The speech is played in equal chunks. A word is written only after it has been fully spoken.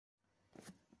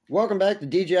Welcome back to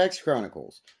DJX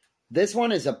Chronicles. This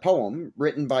one is a poem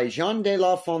written by Jean de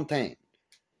La Fontaine.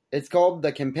 It's called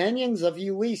The Companions of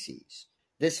Ulysses.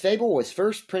 This fable was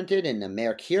first printed in the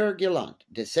Mercure Gallant,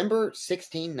 December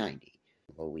 1690.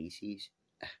 Ulysses?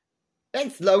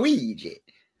 That's Luigi!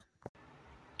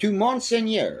 To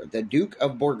Monseigneur, the Duke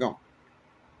of Bourgogne.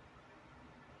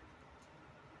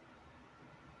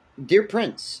 Dear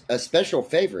Prince, a special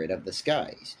favorite of the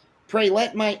skies, pray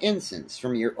let my incense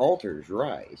from your altars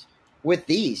rise. With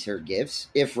these her gifts,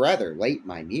 if rather late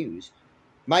my muse,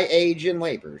 my age and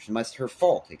labors must her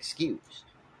fault excuse.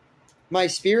 My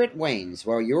spirit wanes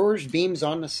while yours beams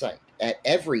on the sight, at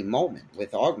every moment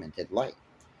with augmented light.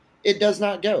 It does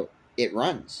not go, it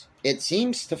runs, it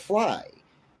seems to fly,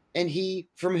 and he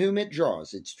from whom it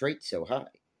draws its straight so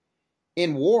high.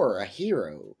 In war a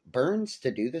hero burns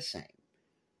to do the same.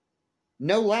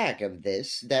 No lack of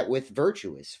this, that with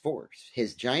virtuous force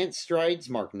his giant strides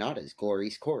mark not his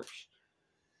glory's course.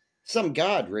 Some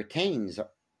god retains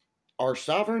our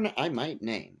sovereign I might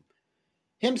name,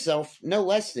 himself no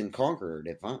less than conqueror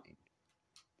divine,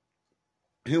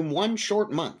 whom one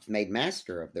short month made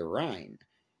master of the Rhine.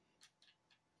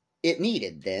 It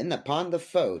needed then upon the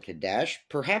foe to dash,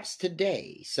 perhaps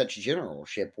today such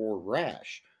generalship were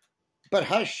rash. But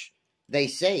hush, they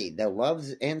say the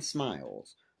loves and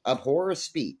smiles abhor a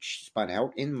speech spun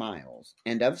out in miles,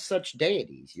 and of such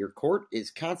deities your court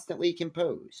is constantly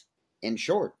composed. In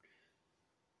short,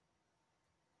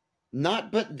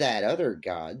 not but that other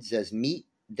gods as meet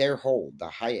there hold the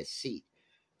highest seat,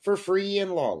 for free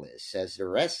and lawless as the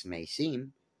rest may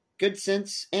seem, good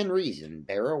sense and reason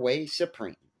bear away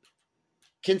supreme.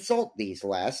 Consult these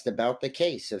last about the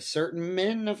case of certain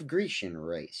men of Grecian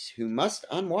race, who must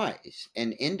unwise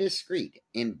and indiscreet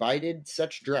imbibed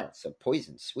such draughts of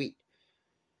poison sweet,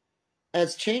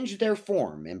 as changed their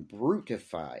form and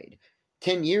brutified.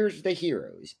 10 years the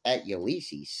heroes at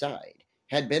Ulysses' side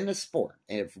had been the sport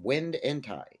of wind and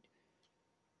tide.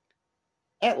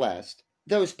 At last,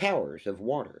 those powers of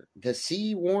water the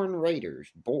sea-worn raiders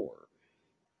bore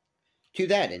to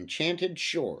that enchanted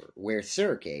shore where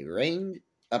Circe reigned,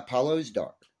 Apollo's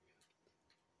daughter.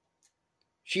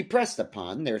 She pressed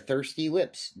upon their thirsty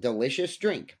lips delicious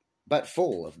drink, but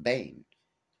full of bane.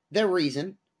 Their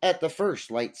reason, at the first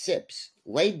light sips,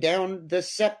 laid down the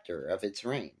scepter of its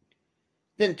reign,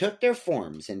 then took their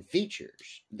forms and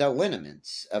features, the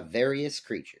lineaments of various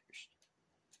creatures.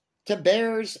 To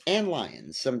bears and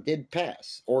lions some did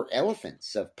pass, or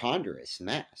elephants of ponderous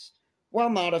mass, while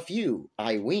not a few,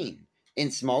 I ween,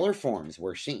 in smaller forms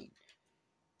were seen.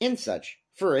 In such,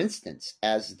 for instance,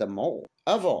 as the mole.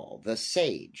 Of all, the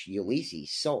sage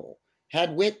Ulysses' soul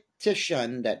had wit to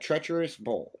shun that treacherous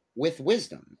bowl, with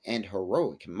wisdom and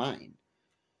heroic mind.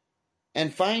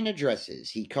 And fine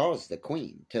addresses he caused the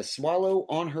queen to swallow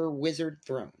on her wizard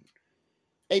throne,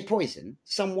 a poison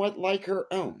somewhat like her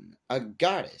own, a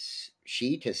goddess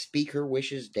she to speak her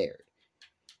wishes dared,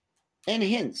 and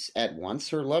hence at once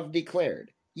her love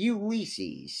declared.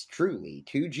 Ulysses truly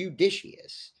too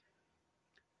judicious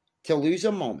to lose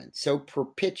a moment so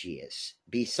propitious,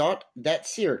 besought that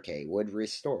Circe would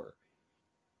restore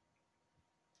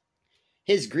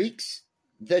his Greeks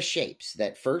the shapes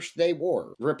that first they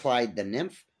wore. Replied the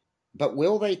nymph, but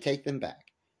will they take them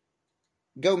back?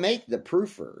 Go make the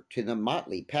proofer to the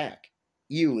motley pack.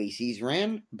 Ulysses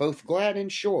ran, both glad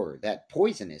and sure, that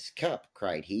poisonous cup,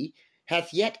 cried he,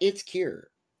 hath yet its cure.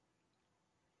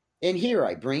 And here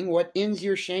I bring what ends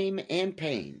your shame and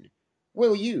pain.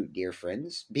 Will you, dear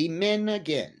friends, be men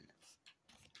again?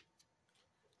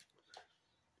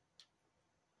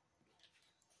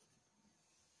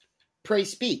 Pray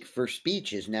speak, for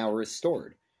speech is now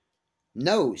restored.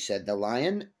 No, said the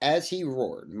lion, as he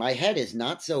roared, my head is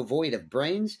not so void of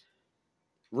brains.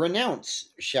 Renounce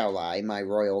shall I my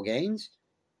royal gains.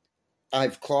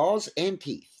 I've claws and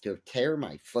teeth to tear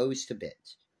my foes to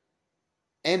bits.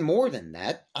 And more than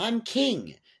that, I'm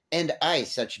king, and I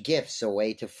such gifts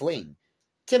away to fling.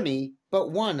 To me,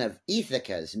 but one of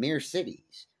Ithaca's mere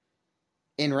cities.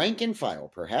 In rank and file,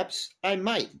 perhaps, I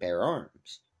might bear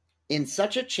arms. In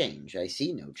such a change I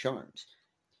see no charms.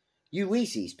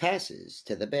 Ulysses passes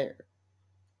to the bear.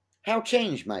 How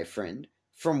changed, my friend,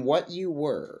 from what you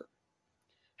were!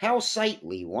 How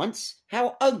sightly once,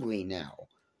 how ugly now!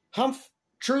 Humph,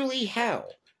 truly how!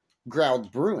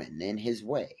 Growled Bruin in his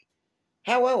way.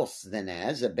 How else than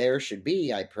as a bear should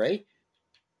be, I pray?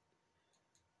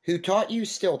 Who taught you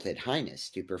stilted highness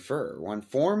to prefer one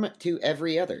form to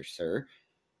every other, sir?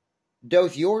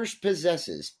 Doth yours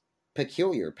possesses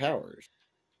peculiar powers,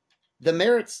 the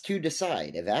merits to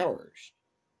decide of ours?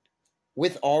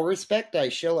 With all respect I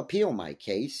shall appeal my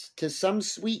case to some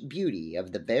sweet beauty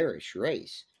of the bearish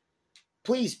race,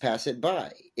 Please pass it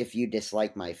by, if you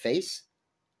dislike my face.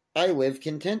 I live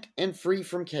content and free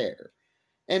from care,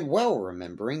 and well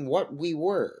remembering what we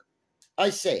were.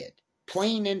 I say it,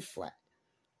 plain and flat.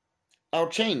 I'll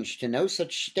change to no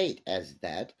such state as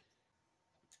that.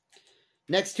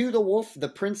 Next to the wolf, the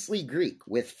princely Greek,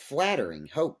 with flattering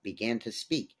hope began to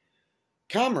speak.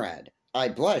 Comrade, I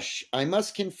blush, I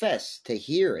must confess, to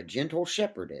hear a gentle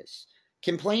shepherdess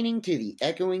complaining to the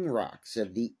echoing rocks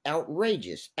of the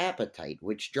outrageous appetite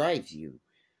which drives you,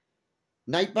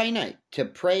 night by night, to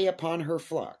prey upon her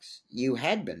flocks. You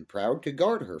had been proud to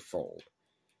guard her fold.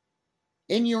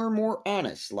 In your more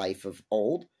honest life of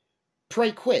old,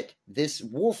 pray quit this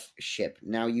wolf-ship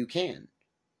now you can,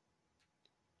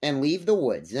 and leave the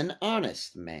woods an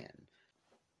honest man.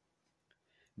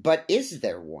 But is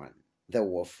there one? The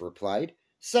wolf replied.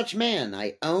 Such man,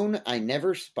 I own, I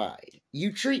never spied.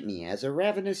 You treat me as a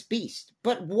ravenous beast,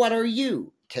 but what are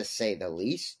you, to say the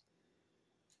least?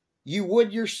 You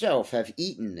would yourself have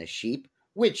eaten the sheep,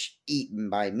 which,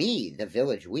 eaten by me, the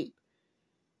village weep.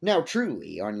 Now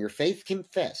truly, on your faith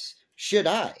confess, should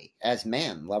I, as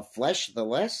man, love flesh the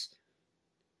less?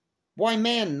 Why,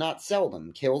 man not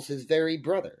seldom kills his very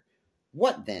brother.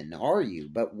 What then are you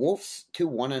but wolves to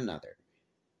one another?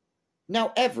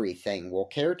 Now everything will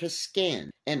care to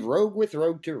scan, and rogue with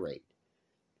rogue to rate.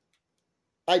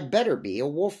 I'd better be a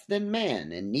wolf than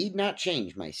man, and need not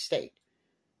change my state.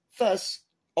 Thus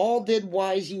all did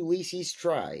wise Ulysses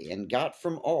try, and got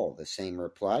from all the same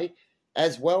reply,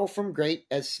 as well from great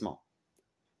as small.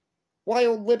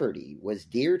 Wild liberty was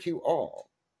dear to all.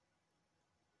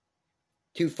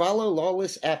 To follow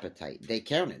lawless appetite they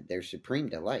counted their supreme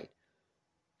delight.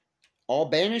 All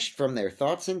banished from their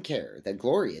thoughts and care the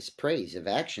glorious praise of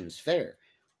actions fair.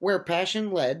 Where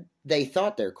passion led, they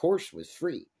thought their course was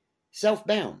free.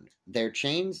 Self-bound, their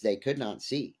chains they could not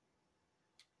see.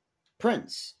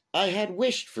 Prince, I had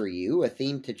wished for you a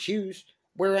theme to choose,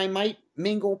 where I might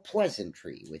mingle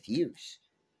pleasantry with use,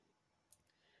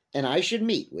 and I should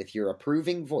meet with your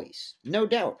approving voice, no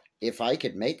doubt, if I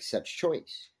could make such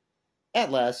choice.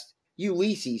 At last,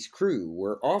 Ulysses' crew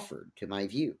were offered to my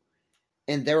view,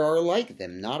 and there are like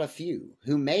them not a few,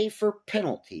 who may for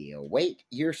penalty await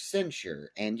your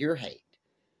censure and your hate.